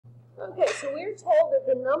Okay, so we're told that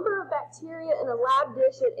the number of bacteria in a lab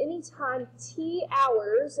dish at any time t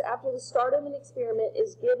hours after the start of an experiment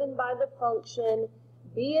is given by the function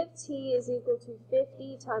b of t is equal to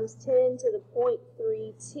 50 times 10 to the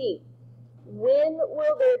 0.3 t. When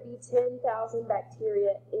will there be 10,000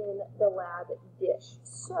 bacteria in the lab dish?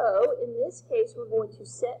 So, in this case, we're going to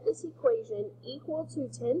set this equation equal to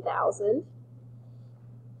 10,000.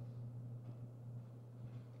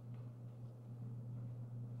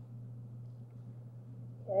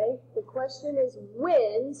 Okay, the question is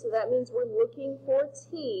when, so that means we're looking for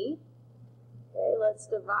t. Okay, let's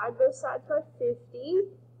divide both sides by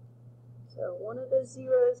 50. So one of those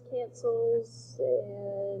zeros cancels,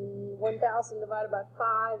 and 1,000 divided by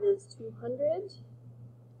 5 is 200.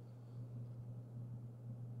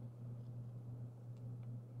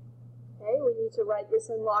 Okay, we need to write this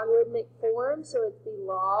in logarithmic form, so it's the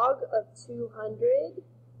log of 200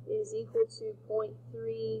 is equal to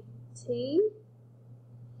 0.3t.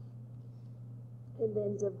 And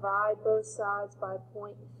then divide both sides by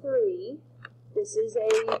 0.3. This is a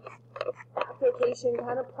application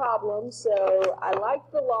kind of problem, so I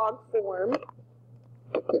like the log form,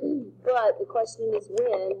 but the question is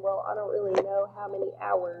when. Well, I don't really know how many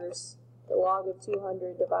hours the log of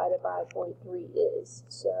 200 divided by 0.3 is,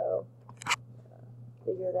 so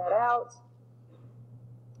figure that out.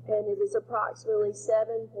 And it is approximately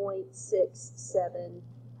 7.67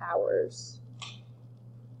 hours.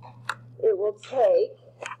 It will take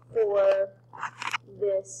for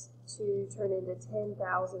this to turn into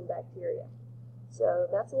 10,000 bacteria. So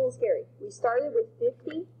that's a little scary. We started with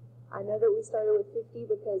 50. I know that we started with 50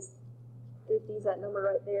 because 50 is that number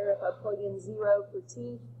right there. If I plug in 0 for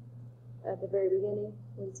t at the very beginning,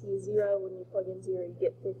 when t is 0, when you plug in 0, you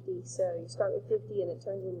get 50. So you start with 50 and it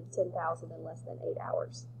turns into 10,000 in less than 8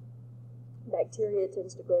 hours. Bacteria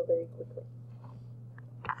tends to grow very quickly.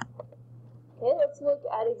 Okay, let's look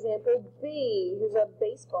at example B. Here's a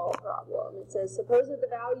baseball problem. It says, suppose that the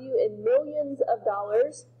value in millions of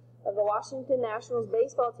dollars of the Washington Nationals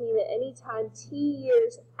baseball team at any time t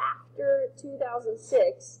years after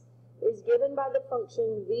 2006 is given by the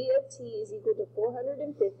function v of t is equal to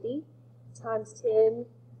 450 times 10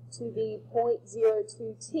 to the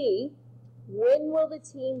 0.02t. When will the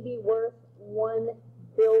team be worth $1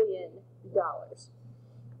 billion?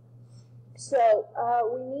 So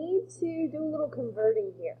we need to do a little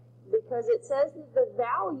converting here because it says that the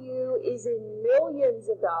value is in millions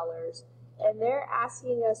of dollars and they're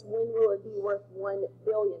asking us when will it be worth $1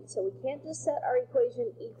 billion. So we can't just set our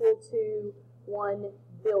equation equal to 1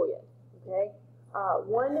 billion, okay?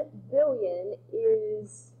 1 billion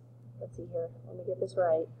is, let's see here, let me get this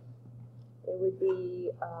right. It would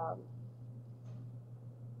be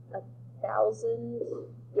 1,000,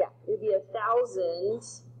 yeah, it would be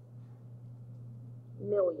 1,000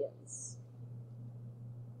 millions.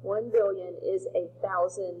 1 billion is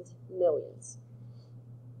 1,000 millions.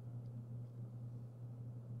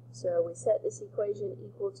 So we set this equation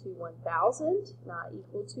equal to 1,000, not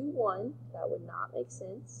equal to 1. That would not make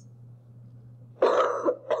sense.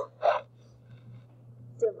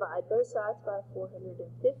 Divide both sides by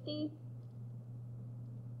 450.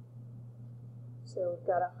 So we've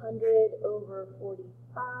got 100 over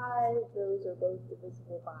 45. Those are both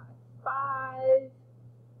divisible by 5.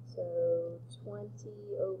 So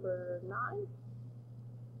 20 over 9.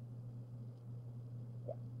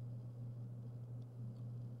 Yeah.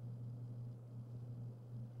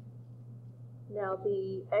 Now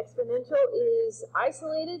the exponential is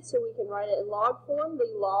isolated, so we can write it in log form. The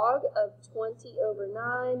log of 20 over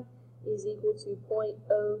 9 is equal to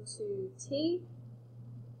 0.02t.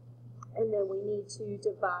 And then we need to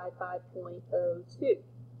divide by 0.02.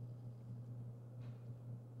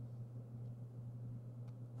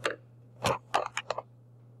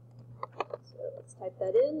 Type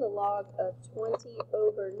that in, the log of 20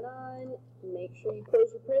 over 9, make sure you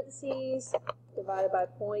close your parentheses, divided by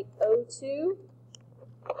 0.02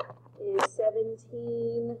 is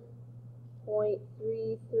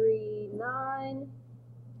 17.339,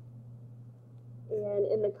 and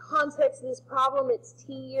in the context of this problem, it's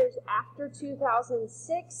t years after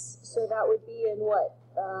 2006, so that would be in what,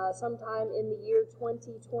 sometime in the year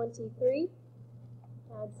 2023,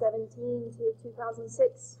 add 17 to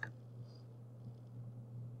 2006.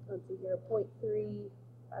 Let's see here, 0.3,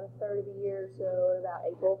 about a third of a year, so about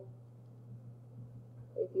April,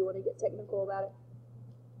 if you want to get technical about it,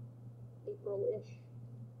 April-ish.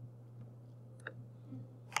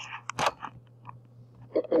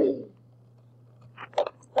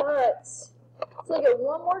 All right, let's look at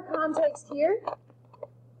one more context here.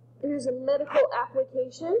 Here's a medical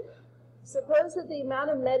application. Suppose that the amount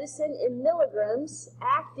of medicine in milligrams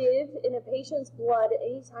active in a patient's blood at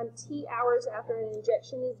any time t hours after an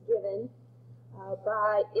injection is given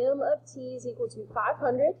by m of t is equal to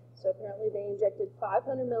 500, so apparently they injected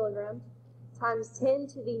 500 milligrams, times 10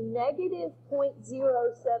 to the negative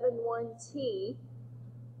 0.071 t.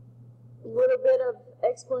 A little bit of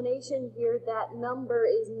explanation here. That number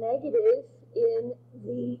is negative in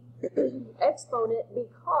the exponent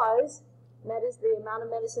because the amount of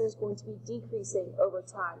medicine is going to be decreasing over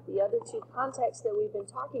time. The other two contexts that we've been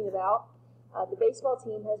talking about, the baseball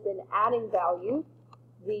team has been adding value,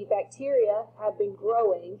 the bacteria have been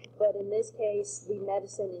growing, but in this case, the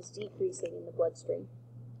medicine is decreasing in the bloodstream.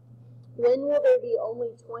 When will there be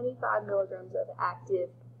only 25 milligrams of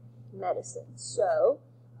active medicine? So,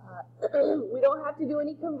 we don't have to do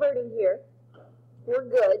any converting here. We're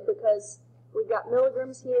good because we've got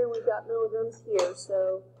milligrams here and we've got milligrams here,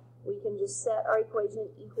 so we can just set our equation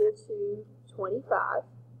equal to 25.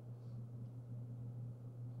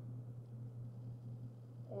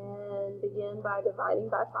 And begin by dividing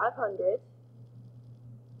by 500.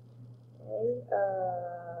 Okay,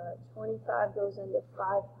 25 goes into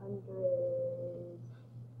 500,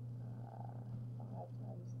 5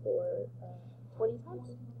 times 4, 20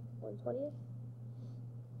 times? 1/20th?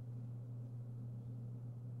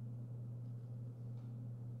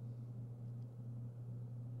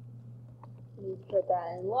 We put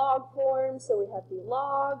that in log form, so we have the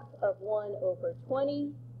log of 1 over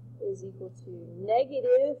 20 is equal to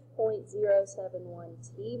negative 0.071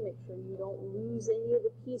 t. Make sure you don't lose any of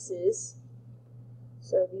the pieces.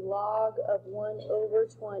 So the log of 1 over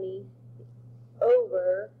 20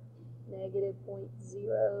 over negative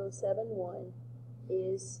 0.071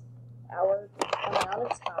 is our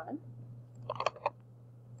amount of time.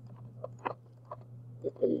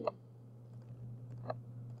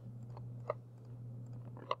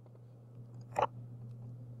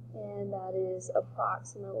 And that is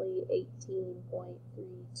approximately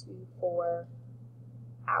 18.324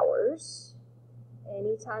 hours.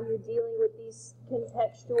 Anytime you're dealing with these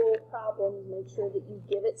contextual problems, make sure that you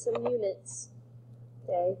give it some units.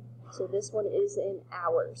 Okay, so this one is in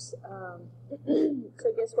hours.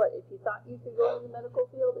 So guess what? If you thought you could go in the medical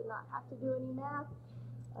field and not have to do any math,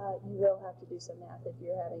 you will have to do some math if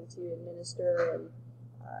you're having to administer and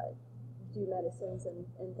do medicines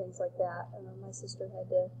and things like that. My sister had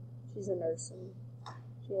to, she's a nurse, and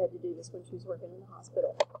she had to do this when she was working in the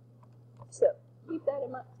hospital. So keep that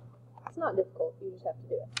in mind. It's not difficult, you just have to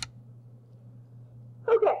do it.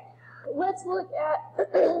 Okay, let's look at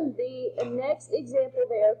the next example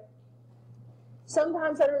there.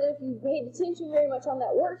 Sometimes, I don't know if you paid attention very much on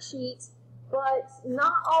that worksheet, but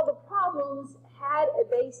not all the problems had a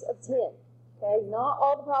base of 10. Okay, not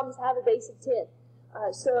all the problems have a base of 10.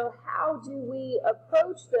 So how do we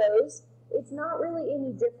approach those? It's not really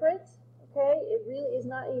any different, okay? It really is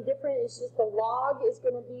not any different. It's just the log is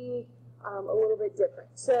going to be a little bit different.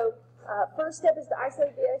 So first step is to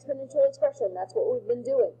isolate the exponential expression. That's what we've been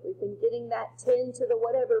doing. We've been getting that 10 to the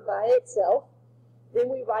whatever by itself. Then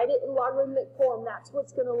we write it in logarithmic form. That's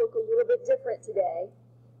what's going to look a little bit different today.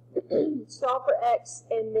 Solve for x,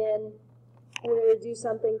 and then we're going to do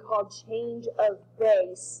something called change of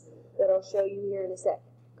base that I'll show you here in a second.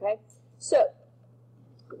 Okay? So,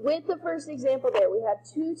 with the first example there, we have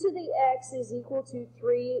 2 to the x is equal to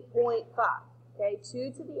 3.5. Okay,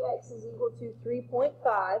 2 to the x is equal to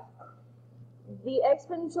 3.5. The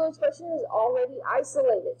exponential expression is already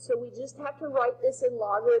isolated, so we just have to write this in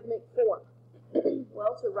logarithmic form.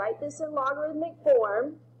 Well, to write this in logarithmic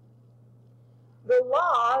form, the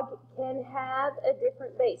log can have a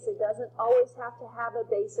different base. It doesn't always have to have a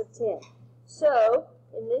base of 10. So,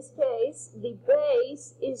 in this case, the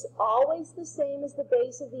base is always the same as the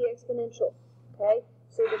base of the exponential. Okay?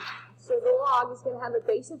 So the log is going to have a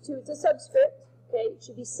base of 2. It's a subscript. Okay? It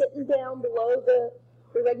should be sitting down below the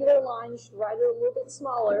regular line. You should write it a little bit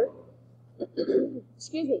smaller.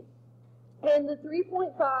 Excuse me. And the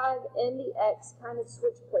 3.5 and the x kind of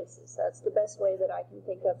switch places. That's the best way that I can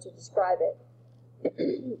think of to describe it.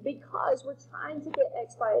 Because we're trying to get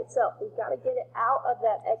x by itself. We've got to get it out of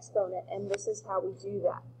that exponent, and this is how we do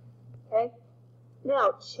that. Okay?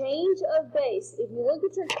 Now, change of base. If you look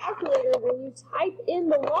at your calculator, when you type in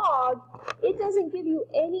the log, it doesn't give you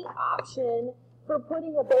any option for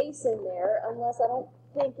putting a base in there, unless I don't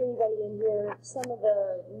think anybody in here, some of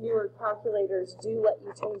the newer calculators do let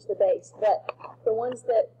you change the base, but the ones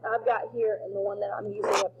that I've got here and the one that I'm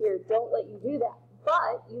using up here don't let you do that.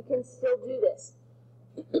 But you can still do this.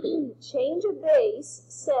 Change of base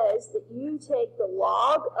says that you take the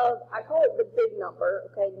log of, I call it the big number,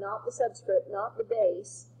 okay, not the subscript, not the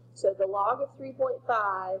base. So the log of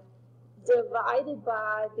 3.5 divided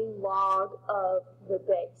by the log of the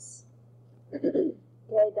base.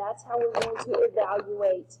 Okay, that's how we're going to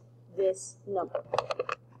evaluate this number.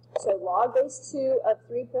 So log base 2 of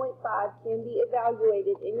 3.5 can be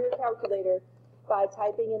evaluated in your calculator by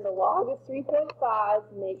typing in the log of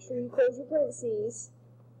 3.5, make sure you close your parentheses,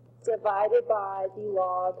 divided by the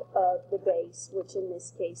log of the base, which in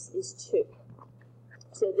this case is 2.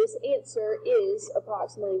 So this answer is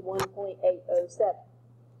approximately 1.807.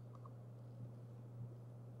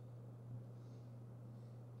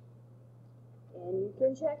 And you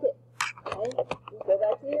can check it. Okay? Go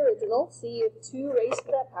back to the original, see if 2 raised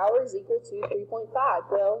to that power is equal to 3.5.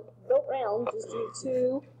 Well, don't round, just do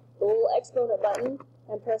 2, the little exponent button,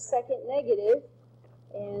 and press second negative,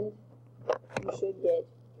 and you should get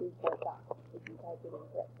 3.5 if you type it in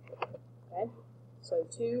correctly. Okay? So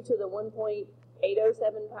 2 to the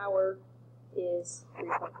 1.807 power is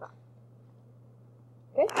 3.5.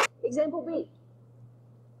 Okay? Example B.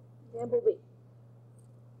 Example B.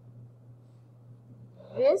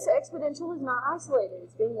 This exponential is not isolated.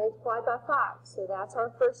 It's being multiplied by 5. So that's our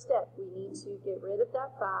first step. We need to get rid of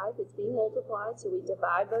that 5. It's being multiplied, so we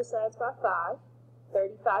divide both sides by 5.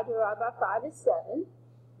 35 divided by 5 is 7.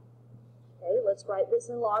 Okay, let's write this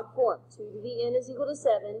in log form. 2 to the n is equal to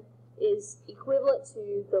 7 is equivalent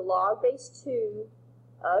to the log base 2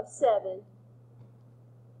 of 7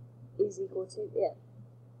 is equal to n.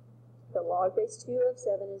 The log base 2 of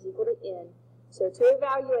 7 is equal to n. So to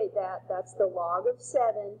evaluate that, that's the log of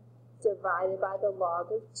 7 divided by the log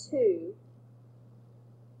of 2,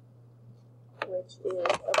 which is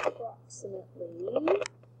approximately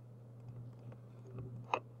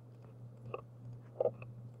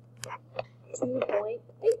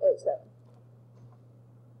 2.807.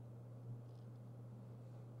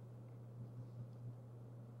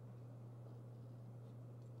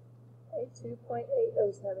 Okay,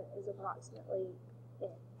 2.807 is approximately n.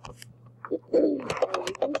 And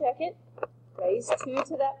you can check it. Raise 2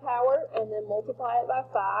 to that power and then multiply it by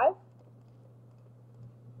 5.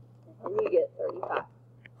 And you get 35.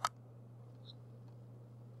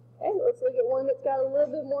 Okay, let's look at one that's got a little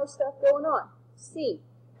bit more stuff going on. C.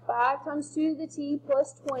 5 times 2 to the t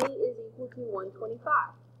plus 20 is equal to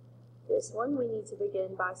 125. This one we need to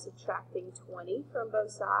begin by subtracting 20 from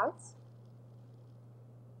both sides.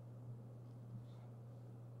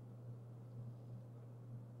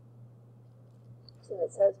 So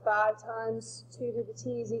it says 5 times 2 to the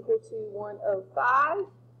t is equal to 105.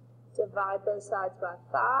 Divide both sides by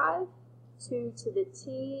 5. 2 to the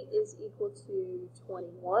t is equal to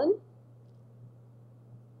 21.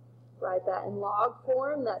 Write that in log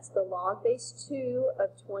form. That's the log base 2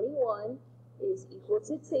 of 21 is equal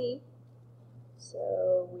to t.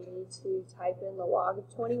 So we need to type in the log of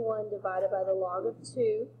 21 divided by the log of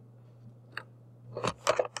 2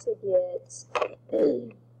 to get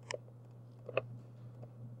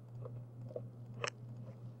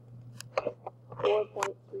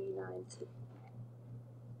 4.392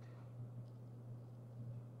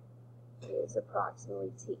 is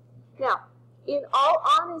approximately t. Now, in all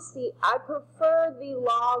honesty, I prefer the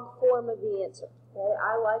log form of the answer. Okay?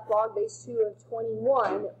 I like log base 2 of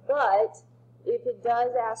 21, but if it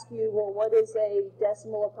does ask you, well, what is a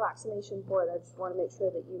decimal approximation for it, I just want to make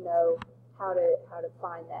sure that you know how to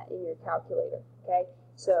find that in your calculator. Okay?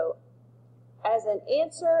 So, as an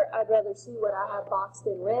answer, I'd rather see what I have boxed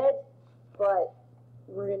in red, but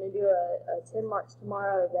we're going to do a 10 marks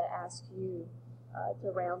tomorrow that asks you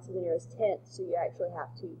to round to the nearest tenth, so you actually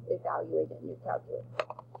have to evaluate it in your calculator.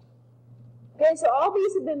 Okay, so all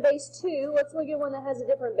these have been base 2. Let's look at one that has a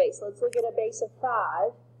different base. Let's look at a base of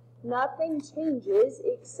 5. Nothing changes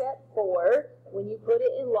except for when you put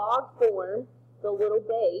it in log form, the little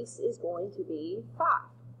base is going to be 5.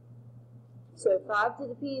 So 5 to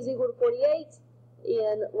the p is equal to 48.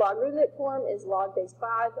 In logarithmic form is log base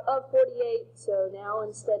 5 of 48. So now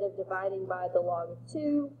instead of dividing by the log of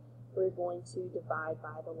 2, we're going to divide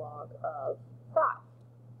by the log of 5.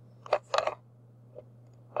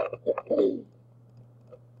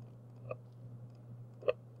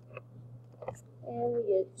 And we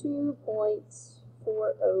get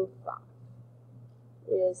 2.405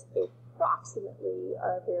 is approximately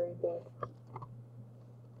our variable.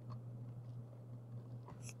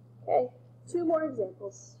 Okay, 2 more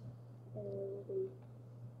examples, and we'll be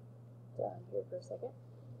done here for a second.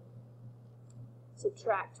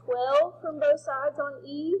 Subtract 12 from both sides on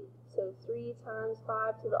E, so 3 times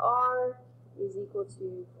 5 to the R is equal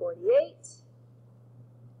to 48.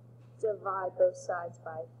 Divide both sides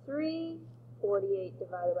by 3. 48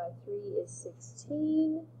 divided by 3 is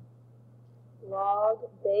 16. Log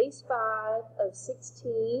base 5 of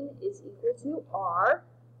 16 is equal to R.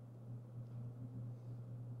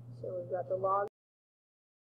 So we've got the log